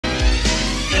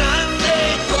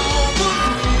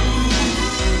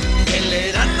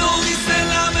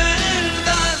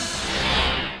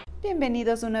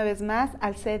Bienvenidos una vez más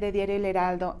al set de Diario El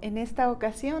Heraldo. En esta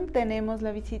ocasión tenemos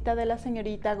la visita de la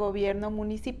señorita Gobierno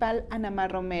Municipal,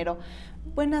 Anamar Romero.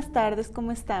 Buenas tardes,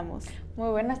 ¿cómo estamos?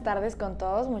 Muy buenas tardes con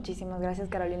todos. Muchísimas gracias,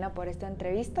 Carolina, por esta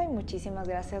entrevista y muchísimas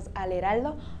gracias al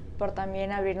Heraldo por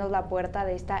también abrirnos la puerta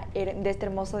de este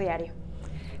hermoso diario.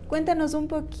 Cuéntanos un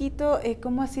poquito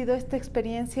cómo ha sido esta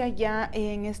experiencia ya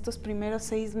en estos primeros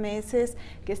 6 meses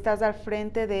que estás al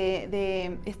frente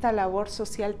de esta labor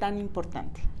social tan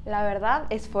importante. La verdad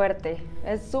es fuerte,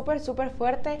 es súper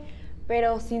fuerte,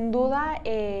 pero sin duda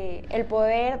el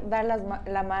poder dar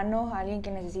la mano a alguien que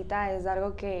necesita es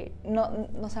algo que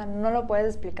no lo puedes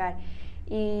explicar.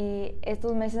 Y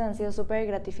estos meses han sido súper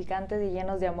gratificantes y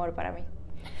llenos de amor para mí.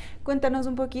 Cuéntanos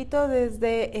un poquito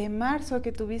desde marzo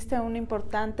que tuviste una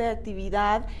importante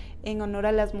actividad en honor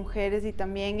a las mujeres y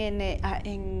también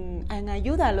en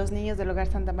ayuda a los niños del Hogar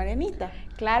Santa Marianita.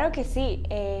 Claro que sí,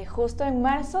 justo en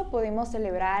marzo pudimos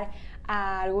celebrar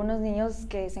a algunos niños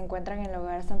que se encuentran en el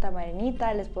Hogar Santa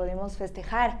Marianita, les pudimos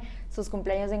festejar sus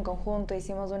cumpleaños en conjunto,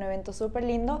 hicimos un evento súper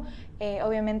lindo,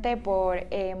 obviamente por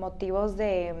motivos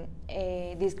de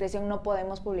discreción no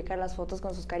podemos publicar las fotos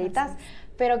con sus caritas,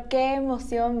 pero qué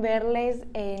emoción verles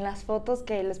en las fotos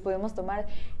que les pudimos tomar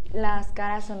las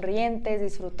caras sonrientes,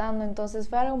 disfrutando, entonces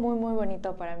fue algo muy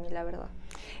bonito para mí, la verdad.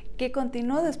 ¿Qué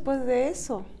continuó después de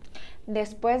eso?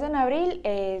 Después, en abril,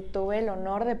 tuve el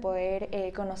honor de poder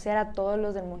conocer a todos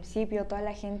los del municipio, toda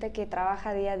la gente que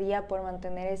trabaja día a día por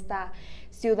mantener esta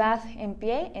ciudad en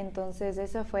pie, entonces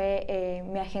esa fue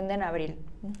mi agenda en abril.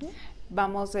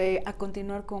 Vamos a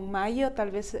continuar con mayo,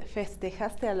 tal vez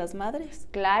festejaste a las madres.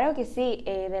 Claro que sí,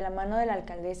 de la mano de la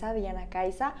alcaldesa Diana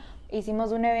Caiza,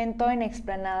 hicimos un evento en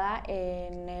explanada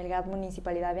en el GAD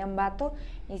Municipalidad de Ambato.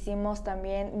 Hicimos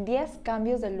también 10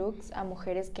 cambios de looks a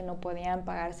mujeres que no podían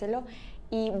pagárselo.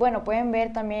 Y bueno, pueden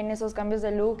ver también esos cambios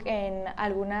de look en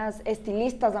algunas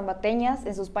estilistas ambateñas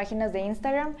en sus páginas de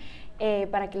Instagram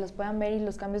para que los puedan ver y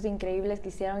los cambios increíbles que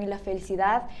hicieron y la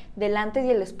felicidad del antes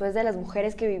y el después de las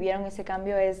mujeres que vivieron ese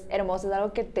cambio es hermoso, es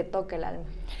algo que te toca el alma.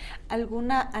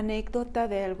 ¿Alguna anécdota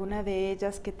de alguna de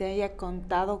ellas que te haya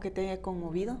contado, que te haya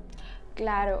conmovido?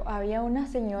 Claro, había una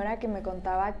señora que me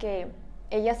contaba que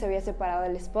ella se había separado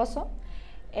del esposo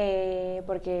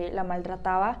porque la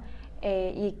maltrataba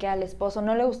y que al esposo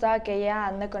no le gustaba que ella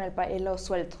ande con el pelo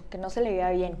suelto, que no se le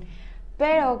veía bien.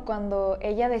 Pero cuando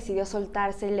ella decidió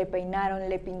soltarse, le peinaron,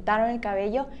 le pintaron el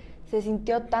cabello, se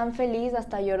sintió tan feliz,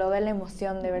 hasta lloró de la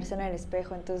emoción de verse en el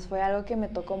espejo. Entonces fue algo que me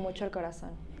tocó mucho el corazón.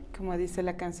 Como dice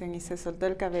la canción, y se soltó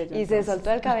el cabello. Y entonces se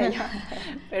soltó el cabello.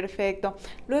 Perfecto.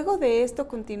 Luego de esto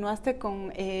continuaste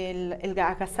con el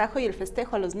agasajo y el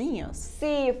festejo a los niños.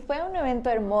 Sí, fue un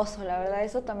evento hermoso, la verdad,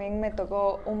 eso también me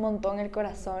tocó un montón el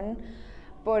corazón,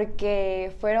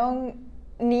 porque fueron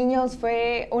niños,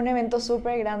 fue un evento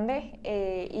súper grande,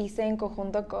 hice en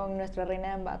conjunto con nuestra reina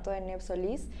de Ambato, de Neb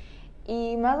Solís.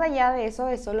 Y más allá de eso,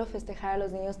 de solo festejar a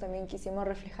los niños, también quisimos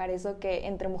reflejar eso, que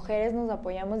entre mujeres nos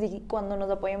apoyamos y cuando nos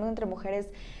apoyamos entre mujeres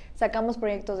sacamos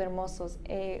proyectos hermosos.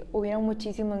 Hubieron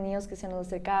muchísimos niños que se nos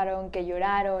acercaron, que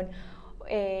lloraron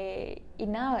y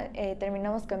nada,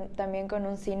 terminamos también con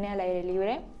un cine al aire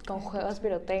libre, con juegos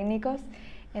pirotécnicos.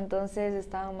 Entonces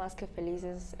estaban más que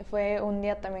felices. Fue un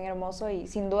día también hermoso y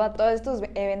sin duda todos estos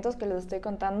eventos que les estoy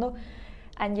contando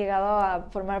han llegado a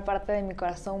formar parte de mi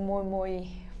corazón muy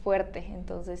fuerte,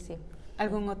 entonces sí.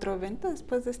 ¿Algún otro evento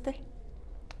después de este?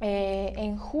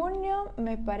 En junio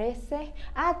me parece,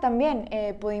 también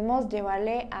pudimos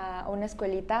llevarle a una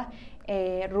escuelita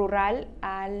rural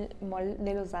al Mall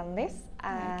de los Andes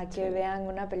a que vean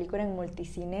una película en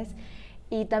multicines.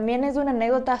 Y también es una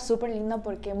anécdota súper linda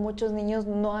porque muchos niños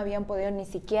no habían podido ni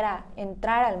siquiera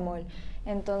entrar al mall.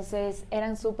 Entonces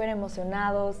eran súper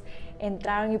emocionados,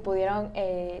 entraron y pudieron,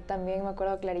 también me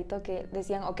acuerdo clarito que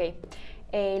decían, ok,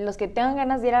 los que tengan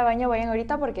ganas de ir al baño vayan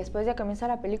ahorita porque después ya comienza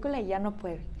la película y ya no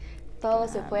pueden.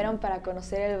 Todos se fueron para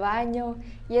conocer el baño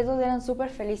y ellos eran súper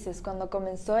felices. Cuando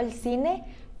comenzó el cine,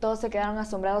 todos se quedaron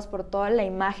asombrados por toda la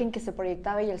imagen que se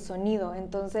proyectaba y el sonido.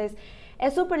 Entonces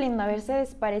es súper lindo, a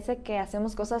veces parece que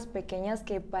hacemos cosas pequeñas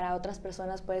que para otras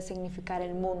personas puede significar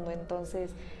el mundo, entonces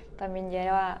también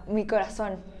lleva mi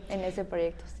corazón en ese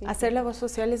proyecto. Sí, Hacer labor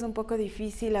social es un poco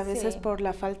difícil, a veces por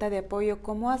la falta de apoyo.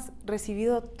 ¿Cómo has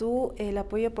recibido tú el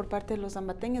apoyo por parte de los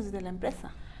ambateños y de la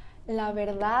empresa? La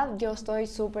verdad, yo estoy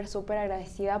súper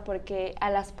agradecida porque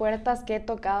a las puertas que he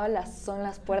tocado son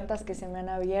las puertas que se me han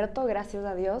abierto, gracias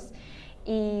a Dios.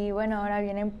 Y bueno, ahora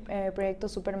vienen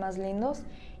proyectos súper más lindos.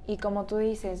 Y como tú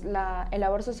dices, el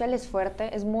labor social es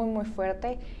fuerte, es muy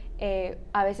fuerte.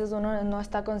 A veces uno no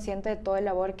está consciente de todo el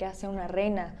labor que hace una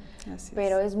reina,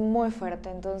 pero es muy fuerte.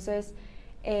 Entonces,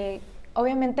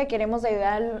 Obviamente queremos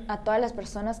ayudar a todas las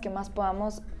personas que más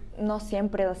podamos, no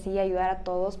siempre así ayudar a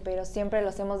todos, pero siempre lo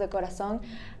hacemos de corazón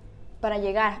para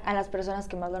llegar a las personas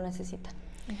que más lo necesitan.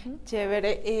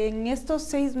 Chévere. En estos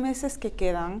 6 meses que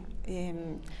quedan,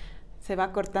 se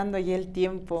va cortando ya el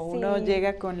tiempo. Sí. Uno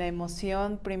llega con la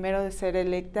emoción primero de ser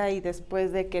electa y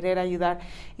después de querer ayudar.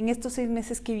 En estos 6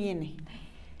 meses, ¿qué viene?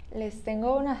 Les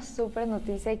tengo una súper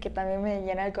noticia y que también me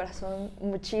llena el corazón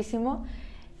muchísimo.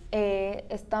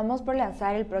 Estamos por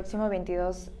lanzar el próximo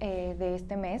 22 de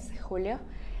este mes, julio,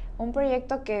 un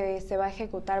proyecto que se va a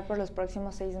ejecutar por los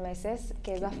próximos 6 meses,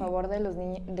 que es a favor de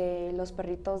los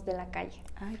perritos de la calle.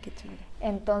 Ay, qué chévere.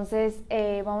 Entonces,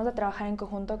 vamos a trabajar en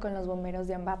conjunto con los bomberos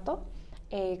de Ambato,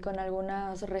 con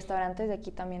algunos restaurantes de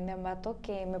aquí también de Ambato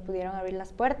que me pudieron abrir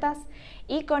las puertas,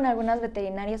 y con algunas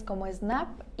veterinarias como Snap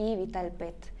y Vital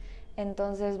Pet.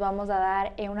 Entonces, vamos a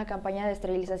dar una campaña de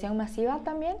esterilización masiva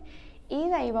también, y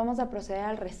de ahí vamos a proceder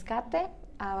al rescate,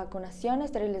 a vacunación,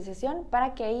 esterilización,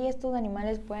 para que ahí estos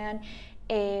animales puedan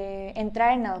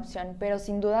entrar en adopción. Pero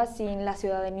sin duda, sin la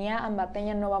ciudadanía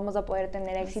ambateña no vamos a poder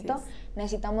tener éxito.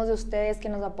 Necesitamos de ustedes que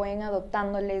nos apoyen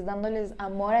adoptándoles, dándoles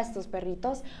amor a estos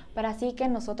perritos, para así que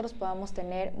nosotros podamos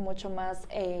tener mucho más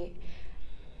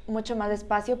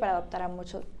espacio para adoptar a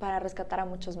muchos, para rescatar a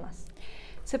muchos más.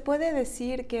 ¿Se puede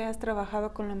decir que has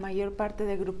trabajado con la mayor parte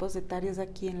de grupos etarios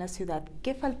aquí en la ciudad?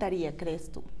 ¿Qué faltaría,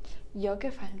 crees tú? ¿Qué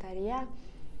faltaría?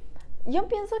 Yo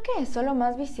pienso que es solo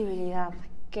más visibilidad,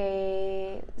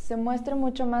 que se muestre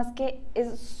mucho más que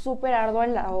es súper ardua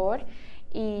la labor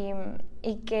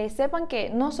y que sepan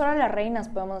que no solo las reinas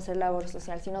podemos hacer labor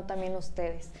social, sino también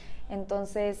ustedes.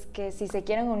 Entonces, que si se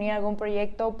quieren unir a algún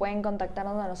proyecto, pueden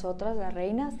contactarnos a nosotras, las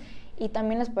reinas, y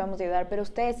también les podemos ayudar. Pero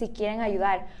ustedes, si quieren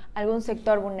ayudar a algún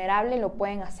sector vulnerable, lo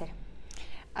pueden hacer.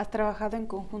 ¿Has trabajado en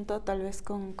conjunto tal vez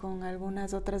con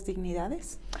algunas otras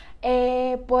dignidades?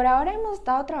 Por ahora hemos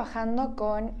estado trabajando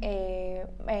con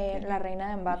la reina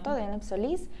de Ambato, de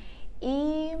Solís,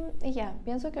 y ya,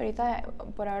 pienso que ahorita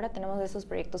por ahora tenemos esos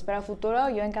proyectos, pero a futuro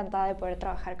yo encantada de poder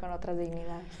trabajar con otras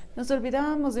dignidades. Nos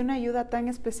olvidábamos de una ayuda tan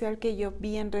especial que yo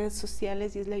vi en redes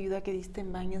sociales, y es la ayuda que diste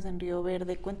en baños en Río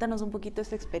Verde. Cuéntanos un poquito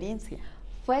esta experiencia.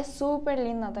 Fue súper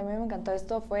linda, también me encantó.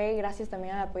 Esto fue gracias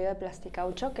también al apoyo de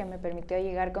Plasticaucho, que me permitió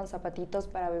llegar con zapatitos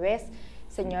para bebés,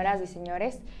 señoras y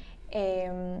señores.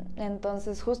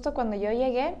 Entonces, justo cuando yo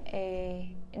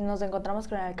llegué, nos encontramos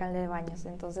con el alcalde de Baños.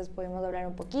 Entonces pudimos hablar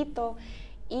un poquito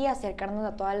y acercarnos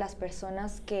a todas las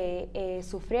personas que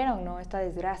sufrieron, ¿no?, esta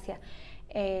desgracia.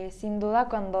 Sin duda,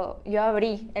 cuando yo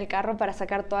abrí el carro para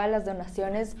sacar todas las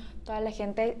donaciones, toda la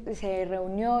gente se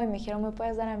reunió y me dijeron, ¿me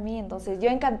puedes dar a mí? Entonces, yo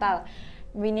encantada.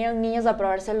 Vinieron niños a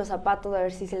probarse los zapatos, a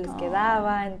ver si se les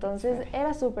quedaba. Entonces,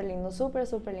 era súper lindo, súper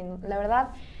lindo. La verdad,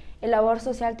 el labor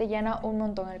social te llena un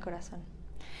montón el corazón.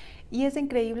 Y es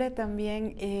increíble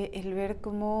también el ver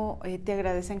cómo te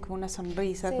agradecen con una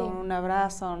sonrisa, con un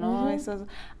abrazo, ¿no? Eso es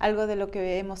algo de lo que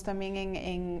vemos también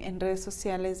en redes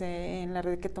sociales, en la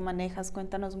red que tú manejas.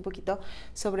 Cuéntanos un poquito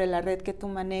sobre la red que tú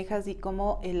manejas y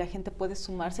cómo la gente puede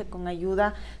sumarse con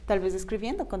ayuda, tal vez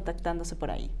escribiendo, contactándose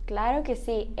por ahí. Claro que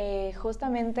sí.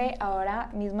 Justamente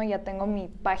ahora mismo ya tengo mi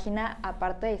página,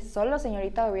 aparte de solo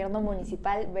señorita Gobierno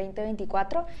Municipal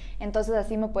 2024. Entonces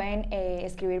así me pueden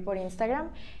escribir por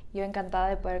Instagram. Yo encantada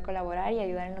de poder colaborar y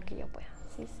ayudar en lo que yo pueda.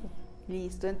 Sí.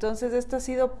 Listo, entonces esto ha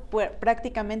sido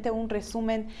prácticamente un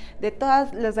resumen de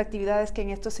todas las actividades que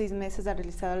en estos 6 meses ha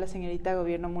realizado la señorita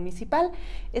Gobierno Municipal.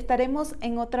 Estaremos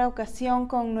en otra ocasión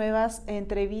con nuevas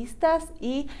entrevistas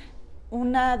y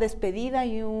una despedida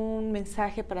y un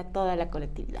mensaje para toda la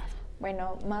colectividad.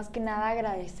 Bueno, más que nada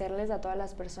agradecerles a todas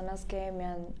las personas que me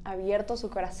han abierto su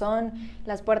corazón,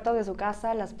 las puertas de su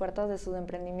casa, las puertas de sus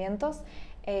emprendimientos.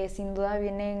 Sin duda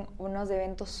vienen unos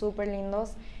eventos súper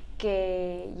lindos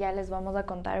que ya les vamos a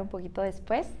contar un poquito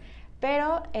después,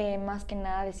 pero más que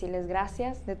nada decirles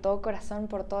gracias de todo corazón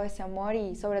por todo ese amor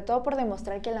y sobre todo por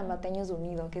demostrar que el ambateño es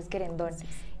unido, que es querendón,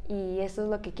 y eso es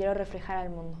lo que quiero reflejar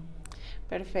al mundo.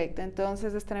 Perfecto,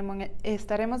 entonces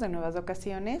estaremos en nuevas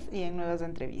ocasiones y en nuevas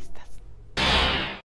entrevistas.